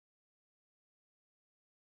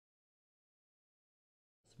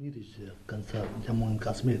Kashmir is concerned, Jammu and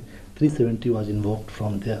Kashmir, 370 was invoked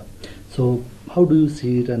from there. So how do you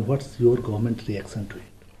see it and what's your government reaction to it?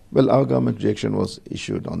 Well, our government reaction was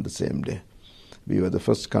issued on the same day. We were the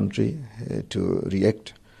first country to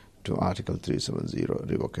react to Article 370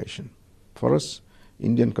 revocation. For us,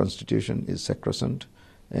 Indian Constitution is sacrosanct,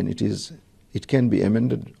 and it can be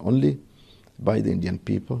amended only by the Indian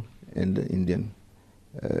people and the Indian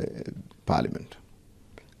Parliament.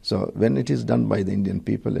 So when it is done by the Indian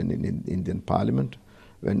people and in Indian Parliament,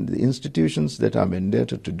 when the institutions that are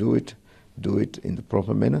mandated to do it in the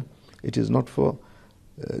proper manner, it is not for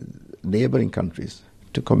neighbouring countries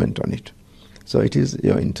to comment on it. So it is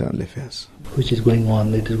your internal affairs. Which is going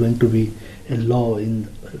on. It is going to be a law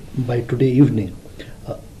by today evening.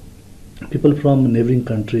 People from neighbouring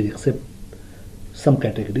countries, except some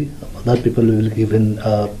category, other people will be given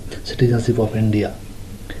citizenship of India.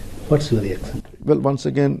 What's your reaction? Well, once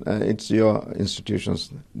again, it's your institutions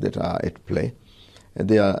that are at play.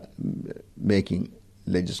 They are making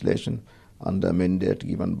legislation under a mandate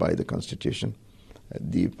given by the Constitution.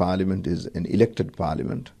 The Parliament is an elected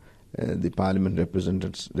Parliament. The Parliament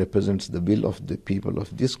represents the will of the people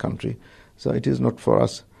of this country. So it is not for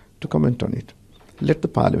us to comment on it. Let the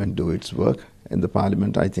Parliament do its work, and the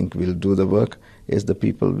Parliament, I think, will do the work as the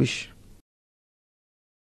people wish.